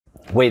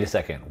Wait a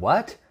second,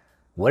 what?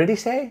 What did he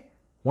say?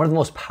 One of the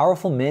most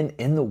powerful men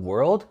in the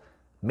world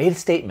made a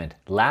statement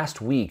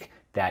last week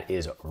that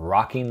is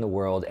rocking the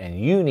world, and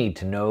you need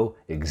to know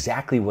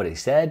exactly what he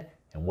said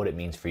and what it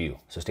means for you.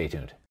 So stay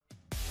tuned.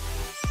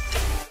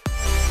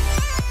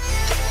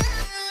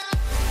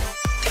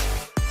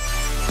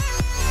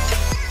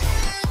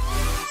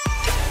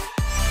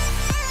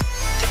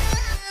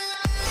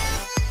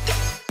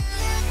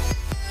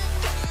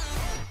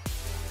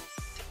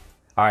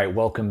 All right,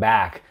 welcome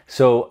back.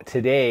 So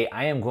today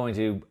I am going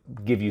to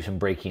give you some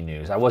breaking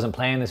news. I wasn't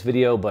planning this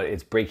video, but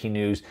it's breaking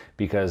news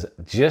because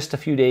just a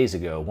few days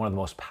ago, one of the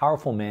most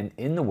powerful men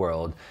in the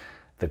world,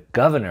 the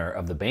governor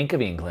of the Bank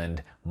of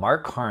England,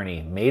 Mark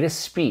Carney, made a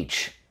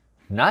speech,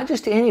 not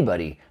just to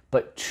anybody,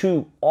 but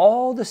to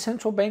all the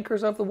central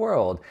bankers of the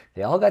world.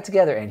 They all got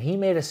together and he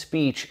made a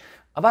speech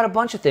about a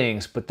bunch of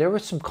things, but there were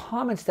some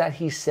comments that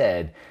he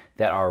said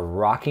that are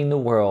rocking the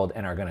world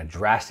and are going to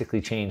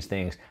drastically change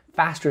things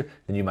faster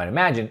than you might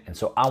imagine. And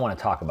so I want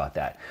to talk about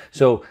that.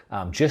 So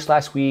just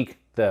last week,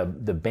 the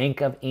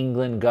Bank of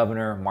England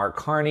Governor Mark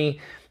Carney,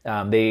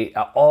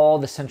 all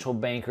the central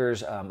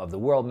bankers of the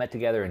world met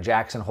together in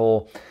Jackson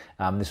Hole.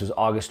 This was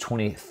August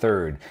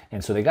 23rd.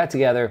 And so they got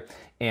together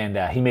and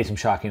he made some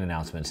shocking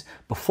announcements.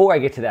 Before I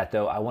get to that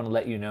though, I want to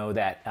let you know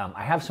that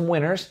I have some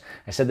winners.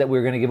 I said that we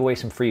were going to give away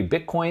some free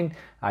Bitcoin.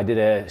 I did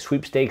a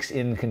sweepstakes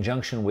in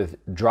conjunction with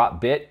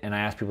DropBit, and I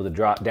asked people to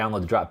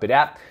download the DropBit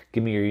app,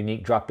 give me your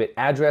unique DropBit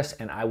address,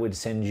 and I would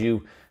send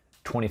you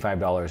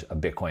 $25 of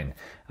Bitcoin.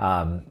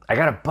 I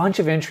got a bunch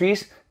of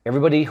entries.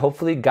 Everybody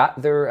hopefully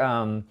got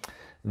their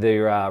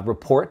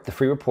report, the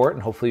free report,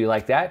 and hopefully you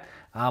like that.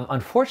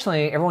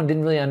 Unfortunately, everyone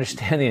didn't really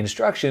understand the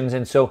instructions,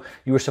 and so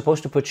you were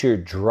supposed to put your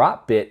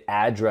DropBit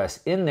address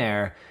in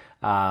there.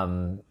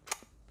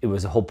 It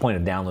was the whole point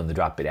of downloading the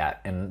DropBit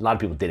app, and a lot of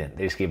people didn't.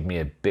 They just gave me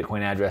a Bitcoin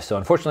address, so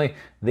unfortunately,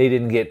 they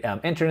didn't get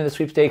entered into the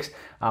sweepstakes.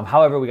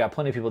 However, we got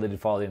plenty of people that did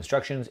follow the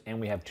instructions, and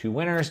we have two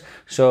winners.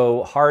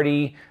 So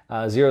Hardy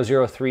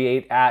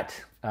 0038 at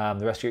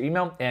the rest of your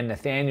email, and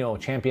Nathaniel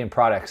Champion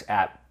Products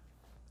at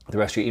the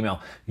rest of your email.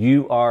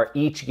 You are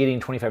each getting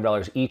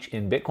 $25 each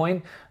in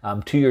Bitcoin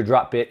to your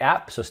DropBit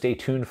app, so stay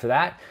tuned for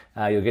that.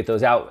 You'll get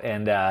those out,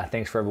 and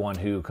thanks for everyone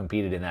who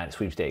competed in that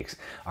sweepstakes.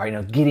 All right,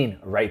 now getting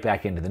right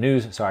back into the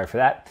news. Sorry for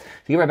that. To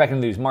get right back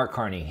into the news, Mark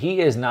Carney,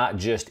 he is not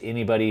just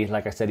anybody.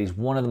 Like I said, he's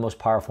one of the most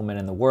powerful men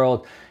in the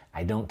world.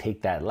 I don't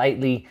take that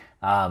lightly.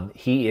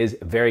 He is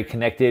very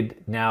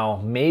connected. Now,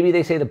 maybe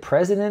they say the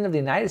president of the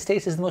United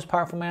States is the most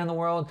powerful man in the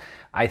world.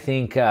 I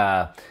think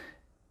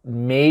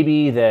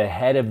maybe the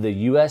head of the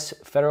U.S.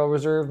 Federal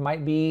Reserve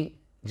might be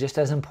just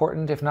as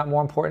important, if not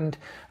more important.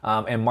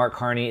 And Mark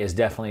Carney is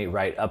definitely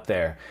right up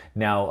there.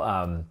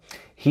 Now,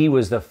 he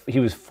was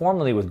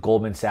formerly with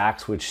Goldman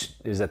Sachs, which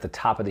is at the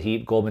top of the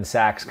heap. Goldman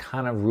Sachs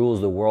kind of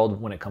rules the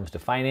world when it comes to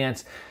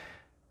finance.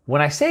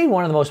 When I say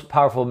one of the most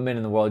powerful men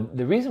in the world,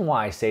 the reason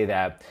why I say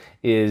that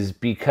is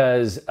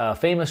because a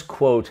famous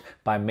quote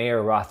by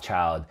Mayor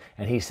Rothschild,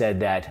 and he said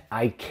that,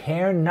 "I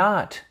care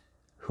not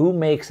who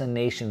makes a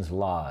nation's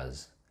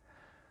laws.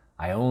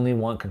 I only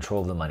want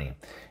control of the money."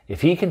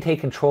 If he can take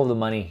control of the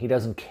money, he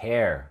doesn't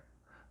care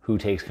who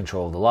takes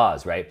control of the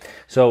laws, right?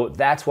 So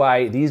that's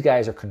why these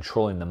guys are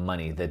controlling the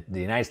money. The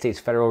United States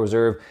Federal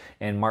Reserve,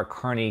 and Mark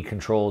Carney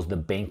controls the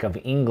Bank of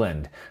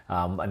England,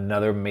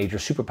 another major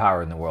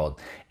superpower in the world.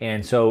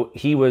 And so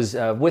he was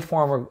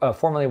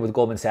formerly with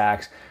Goldman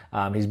Sachs.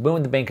 He's been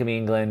with the Bank of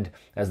England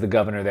as the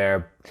governor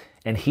there,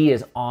 and he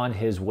is on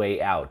his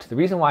way out. The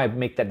reason why I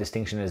make that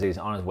distinction as he's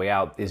on his way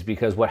out is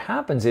because what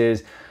happens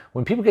is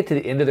when people get to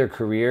the end of their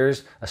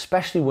careers,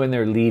 especially when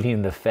they're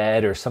leaving the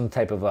Fed or some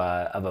type of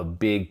a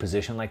big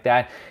position like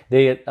that,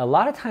 they a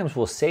lot of times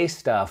will say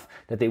stuff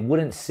that they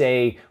wouldn't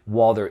say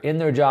while they're in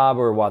their job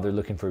or while they're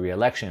looking for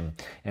re-election.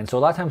 And so a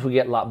lot of times we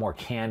get a lot more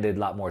candid, a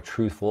lot more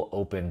truthful,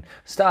 open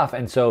stuff.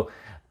 And so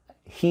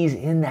he's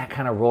in that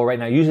kind of role right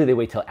now. Usually they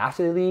wait till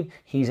after they leave.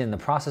 He's in the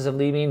process of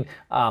leaving,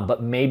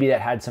 but maybe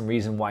that had some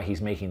reason why he's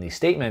making these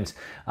statements.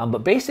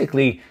 But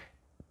basically,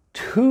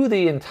 to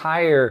the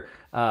entire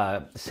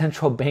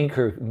central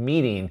banker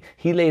meeting,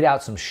 he laid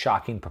out some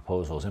shocking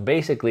proposals. And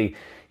basically,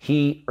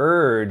 he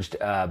urged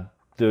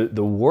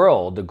the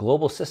world, the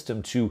global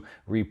system, to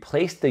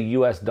replace the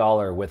US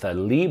dollar with a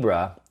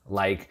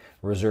Libra-like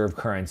reserve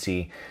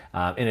currency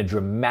in a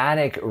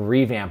dramatic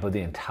revamp of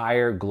the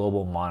entire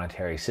global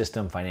monetary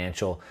system,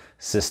 financial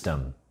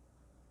system.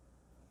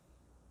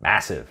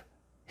 Massive.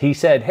 He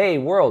said, hey,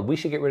 world, we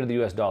should get rid of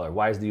the US dollar.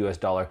 Why is the US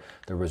dollar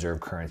the reserve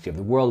currency of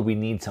the world? We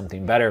need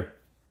something better.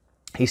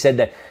 He said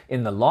that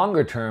in the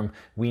longer term,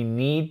 we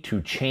need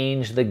to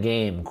change the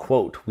game.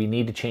 Quote, we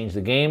need to change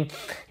the game.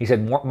 He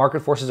said market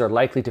forces are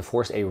likely to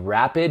force a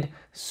rapid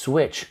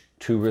switch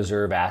to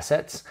reserve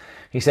assets.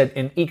 He said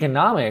in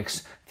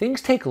economics,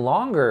 things take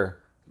longer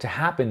to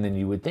happen than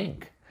you would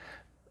think.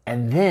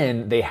 And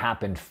then they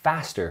happen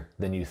faster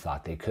than you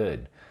thought they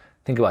could.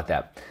 Think about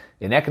that.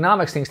 In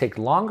economics, things take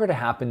longer to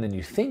happen than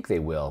you think they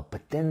will,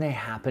 but then they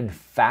happen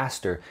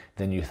faster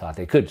than you thought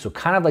they could. So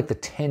kind of like the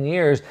 10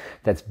 years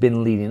that's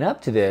been leading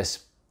up to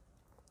this,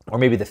 or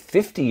maybe the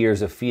 50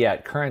 years of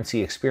fiat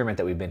currency experiment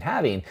that we've been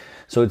having.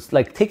 So it's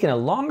like taking a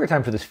longer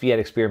time for this fiat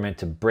experiment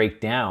to break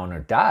down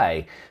or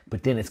die,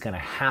 but then it's going to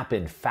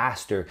happen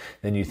faster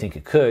than you think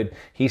it could.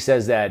 He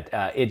says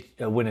that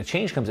when a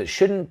change comes, it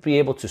shouldn't be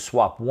able to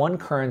swap one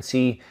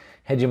currency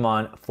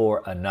hegemon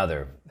for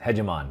another.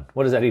 Hegemon,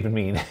 what does that even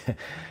mean?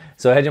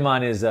 So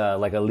hegemon is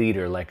like a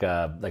leader, like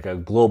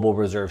a global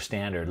reserve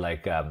standard.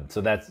 So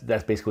that's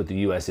basically what the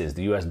U.S. is.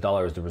 The U.S.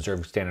 dollar is the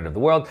reserve standard of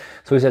the world.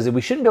 So he says that we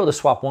shouldn't be able to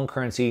swap one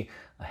currency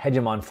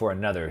hegemon for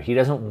another. He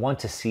doesn't want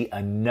to see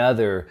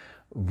another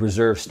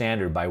reserve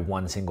standard by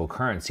one single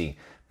currency.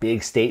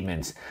 Big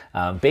statements.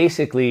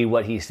 Basically,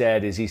 what he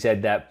said is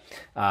that,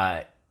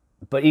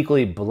 but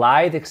equally,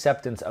 blithe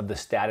acceptance of the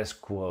status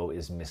quo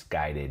is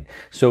misguided.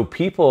 So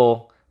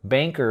people,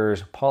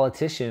 bankers,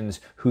 politicians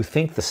who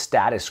think the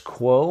status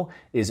quo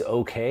is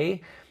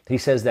okay, he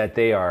says that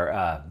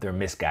they're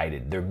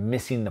misguided. They're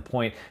missing the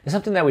point. It's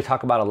something that we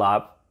talk about a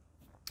lot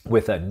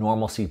with a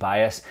normalcy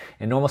bias.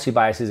 And normalcy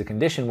bias is a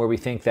condition where we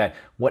think that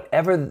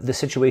whatever the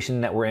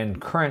situation that we're in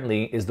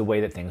currently is the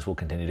way that things will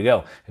continue to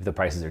go. If the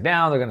prices are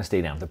down, they're going to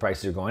stay down. If the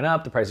prices are going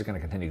up, the prices are going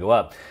to continue to go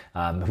up.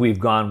 If we've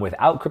gone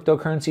without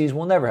cryptocurrencies,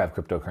 we'll never have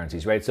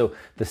cryptocurrencies, right? So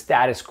the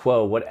status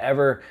quo,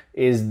 whatever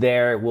is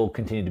there, will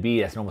continue to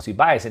be. That's normalcy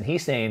bias. And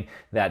he's saying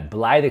that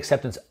blithe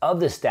acceptance of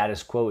the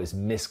status quo is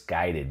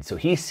misguided. So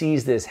he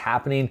sees this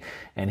happening,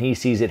 and he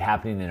sees it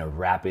happening in a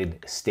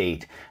rapid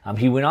state.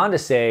 He went on to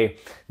say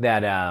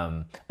that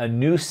a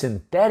new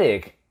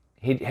synthetic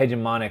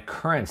hegemonic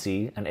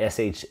currency, an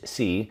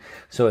SHC,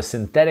 so a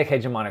synthetic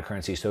hegemonic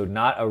currency, so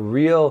not a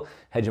real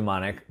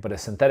hegemonic, but a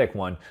synthetic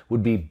one,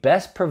 would be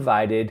best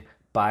provided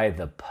by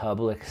the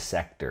public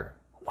sector.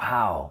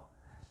 Wow.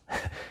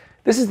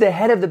 This is the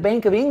head of the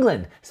Bank of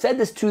England, said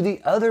this to the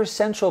other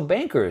central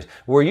bankers.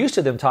 We're used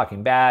to them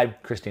talking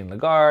bad. Christine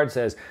Lagarde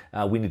says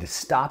we need to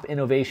stop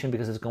innovation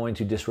because it's going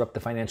to disrupt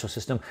the financial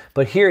system.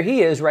 But here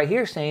he is right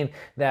here saying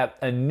that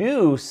a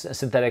new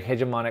synthetic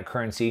hegemonic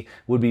currency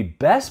would be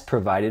best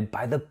provided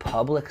by the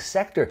public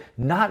sector,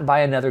 not by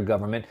another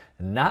government,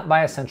 not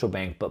by a central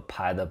bank, but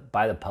by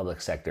the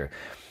public sector.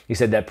 He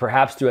said that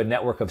perhaps through a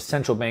network of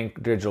central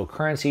bank digital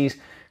currencies,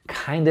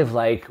 kind of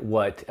like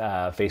what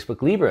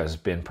Facebook Libra has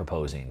been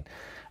proposing.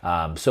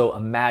 So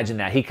imagine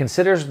that. He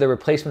considers the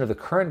replacement of the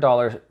current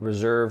dollar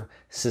reserve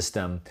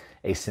system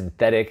a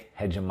synthetic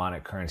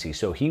hegemonic currency.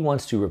 So he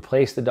wants to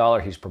replace the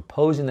dollar. He's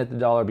proposing that the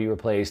dollar be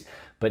replaced,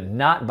 but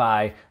not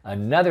by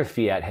another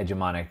fiat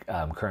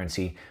hegemonic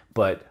currency,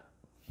 but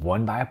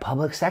one by a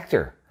public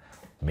sector,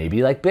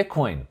 maybe like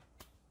Bitcoin.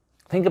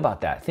 Think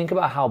about that. Think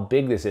about how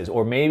big this is.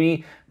 Or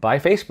maybe by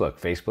Facebook.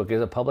 Facebook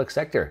is a public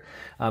sector.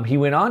 He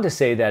went on to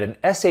say that an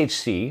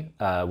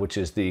SHC, which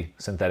is the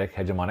synthetic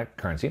hegemonic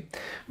currency,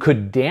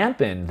 could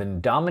dampen the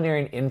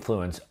domineering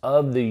influence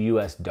of the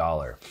US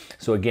dollar.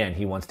 So again,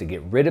 he wants to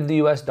get rid of the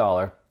US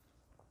dollar.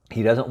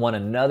 He doesn't want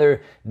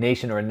another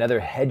nation or another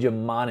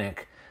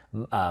hegemonic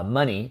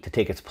money to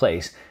take its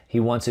place. He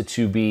wants it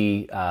to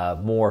be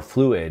more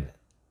fluid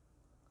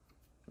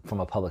from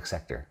a public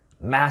sector.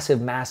 Massive,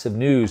 massive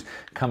news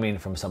coming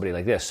from somebody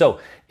like this. So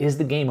is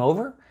the game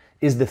over?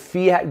 Is the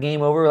fiat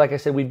game over? Like I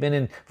said, we've been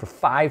in for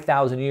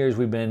 5,000 years,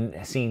 we've been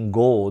seeing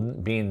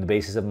gold being the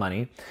basis of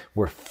money.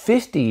 We're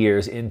 50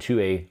 years into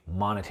a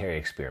monetary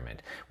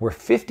experiment. We're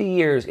 50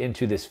 years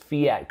into this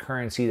fiat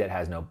currency that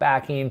has no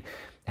backing,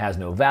 has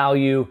no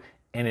value,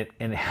 and it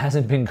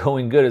hasn't been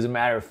going good. As a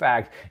matter of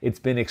fact, it's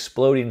been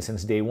exploding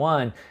since day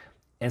one.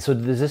 And so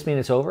does this mean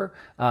it's over?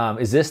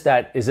 Is this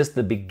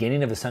the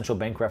beginning of the central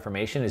bank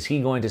reformation? Is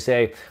he going to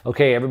say,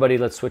 okay, everybody,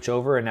 let's switch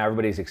over, and now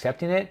everybody's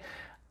accepting it?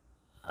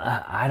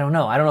 I don't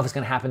know. I don't know if it's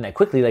going to happen that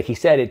quickly. Like he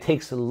said, it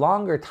takes a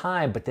longer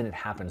time, but then it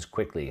happens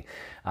quickly.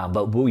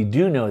 But we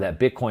do know that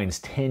Bitcoin's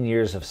 10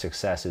 years of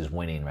success is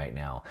winning right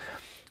now.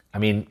 I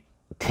mean,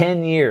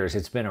 10 years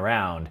it's been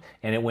around,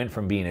 and it went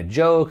from being a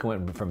joke, it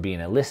went from being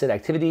illicit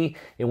activity,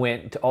 it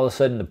went to all of a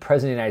sudden the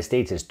President of the United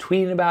States is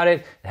tweeting about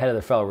it, the head of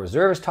the Federal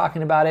Reserve is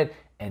talking about it,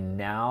 and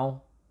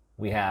now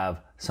we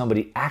have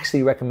somebody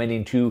actually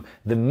recommending to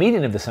the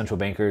meeting of the central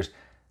bankers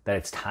that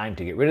it's time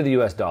to get rid of the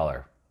US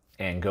dollar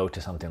and go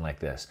to something like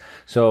this.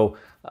 So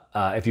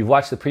if you've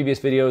watched the previous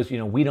videos,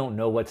 we don't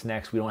know what's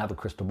next. We don't have a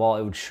crystal ball.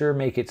 It would sure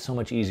make it so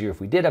much easier if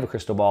we did have a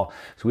crystal ball.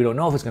 So we don't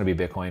know if it's going to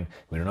be Bitcoin.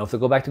 We don't know if they'll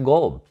go back to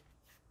gold.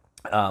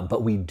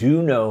 But we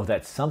do know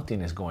that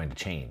something is going to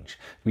change.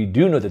 We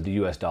do know that the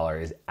US dollar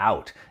is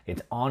out.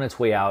 It's on its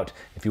way out.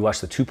 If you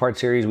watch the two-part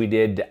series we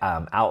did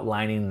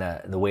outlining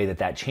the way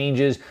that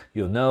changes,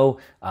 you'll know.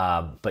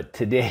 But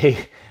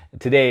today,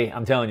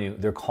 I'm telling you,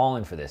 they're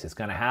calling for this. It's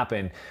going to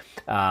happen.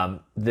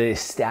 The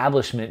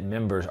establishment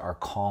members are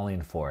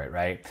calling for it,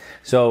 right?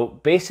 So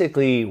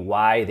basically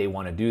why they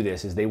want to do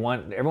this is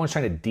everyone's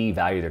trying to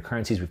devalue their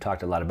currencies. We've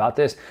talked a lot about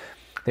this.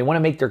 They want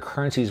to make their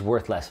currencies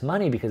worth less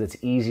money because it's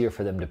easier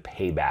for them to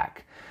pay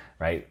back,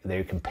 right?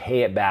 They can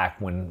pay it back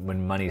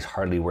when money's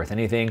hardly worth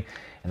anything,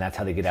 and that's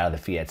how they get out of the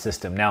fiat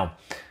system. Now,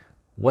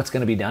 what's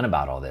going to be done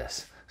about all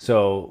this?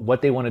 So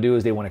what they want to do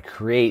is they want to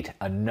create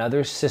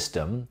another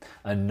system,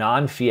 a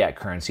non-fiat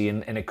currency,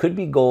 and it could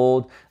be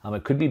gold,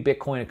 it could be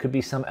Bitcoin, it could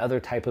be some other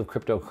type of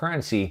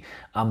cryptocurrency.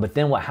 But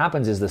then what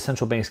happens is the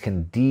central banks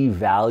can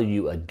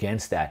devalue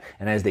against that.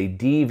 And as they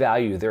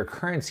devalue their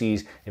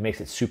currencies, it makes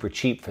it super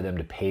cheap for them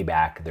to pay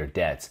back their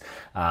debts.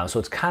 So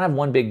it's kind of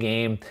one big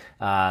game.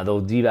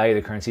 They'll devalue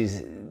the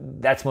currencies.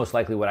 That's most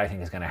likely what I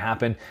think is going to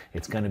happen.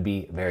 It's going to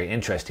be very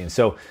interesting.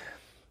 So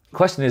the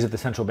question is if the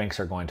central banks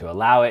are going to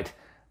allow it.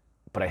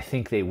 But I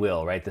think they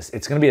will, right? It's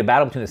going to be a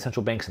battle between the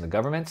central banks and the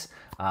governments,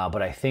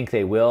 but I think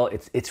they will.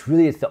 It's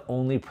really the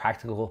only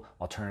practical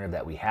alternative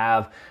that we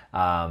have,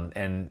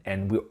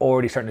 and we're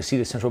already starting to see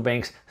the central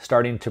banks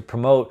starting to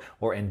promote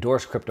or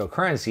endorse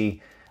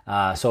cryptocurrency.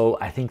 So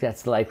I think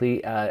that's the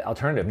likely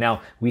alternative.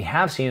 Now, we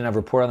have seen, and I've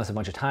reported on this a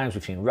bunch of times,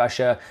 we've seen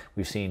Russia,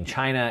 we've seen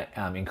China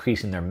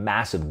increasing their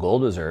massive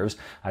gold reserves.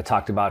 I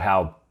talked about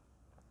how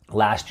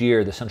last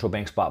year, the central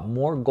banks bought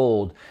more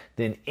gold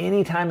than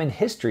any time in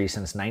history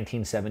since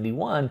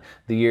 1971,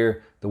 the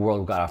year the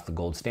world got off the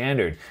gold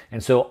standard.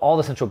 And so all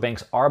the central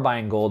banks are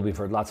buying gold. We've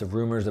heard lots of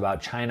rumors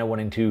about China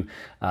wanting to,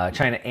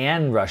 China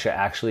and Russia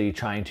actually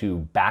trying to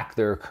back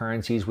their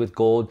currencies with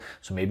gold.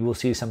 So maybe we'll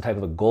see some type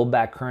of a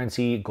gold-backed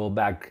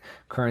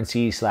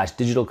currency slash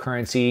digital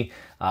currency.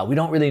 We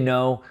don't really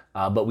know,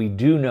 but we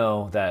do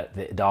know that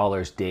the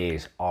dollar's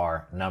days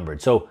are numbered.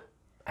 So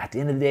at the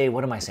end of the day,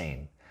 what am I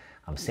saying?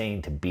 I'm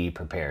saying to be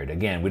prepared.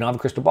 Again, we don't have a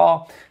crystal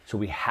ball, so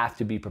we have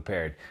to be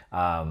prepared.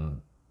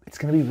 It's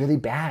going to be really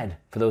bad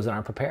for those that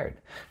aren't prepared.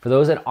 For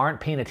those that aren't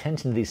paying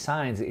attention to these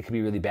signs, it could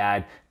be really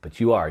bad, but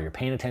you are. You're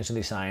paying attention to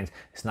these signs.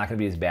 It's not going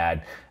to be as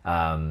bad.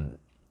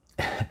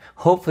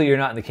 Hopefully you're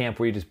not in the camp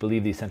where you just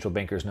believe these central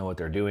bankers know what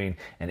they're doing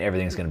and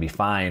everything's going to be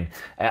fine.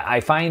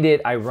 I find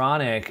it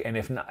ironic, and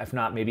if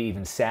not maybe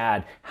even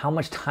sad, how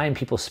much time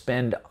people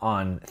spend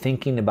on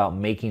thinking about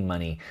making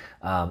money.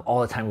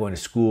 All the time going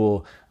to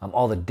school,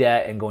 all the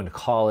debt and going to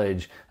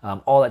college,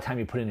 all that time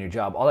you put in your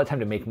job, all that time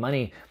to make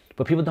money.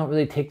 But people don't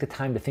really take the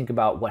time to think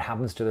about what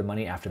happens to their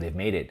money after they've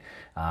made it,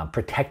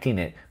 protecting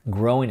it,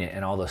 growing it,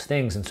 and all those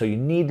things. And so you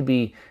need to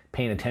be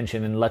paying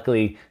attention. And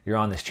luckily, you're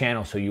on this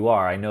channel, so you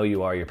are. I know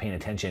you are. You're paying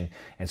attention.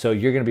 And so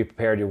you're going to be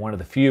prepared. You're one of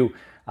the few.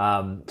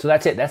 So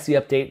that's it. That's the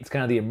update. It's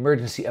kind of the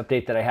emergency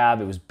update that I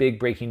have. It was big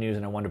breaking news,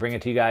 and I wanted to bring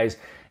it to you guys.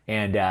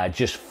 And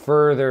just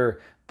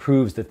further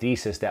proves the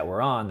thesis that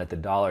we're on, that the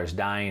dollar is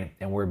dying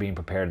and we're being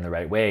prepared in the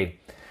right way.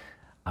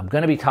 I'm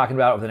going to be talking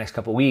about over the next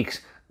couple of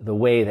weeks the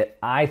way that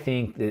I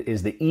think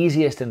is the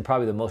easiest and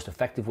probably the most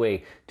effective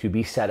way to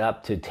be set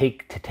up to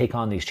take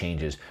on these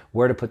changes.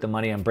 Where to put the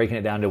money. I'm breaking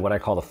it down to what I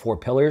call the 4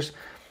 pillars,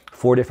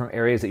 4 different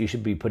areas that you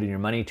should be putting your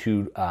money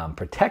to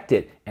protect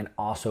it and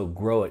also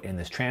grow it in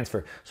this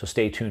transfer. So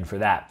stay tuned for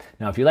that.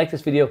 Now, if you like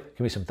this video, give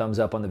me some thumbs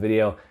up on the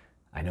video.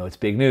 I know it's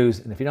big news,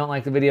 and if you don't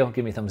like the video,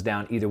 give me a thumbs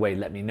down. Either way,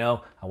 let me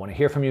know. I want to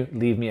hear from you.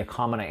 Leave me a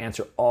comment. I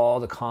answer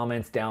all the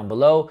comments down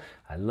below.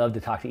 I love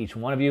to talk to each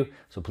one of you,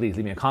 so please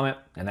leave me a comment,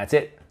 and that's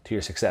it. To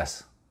your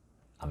success.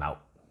 I'm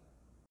out.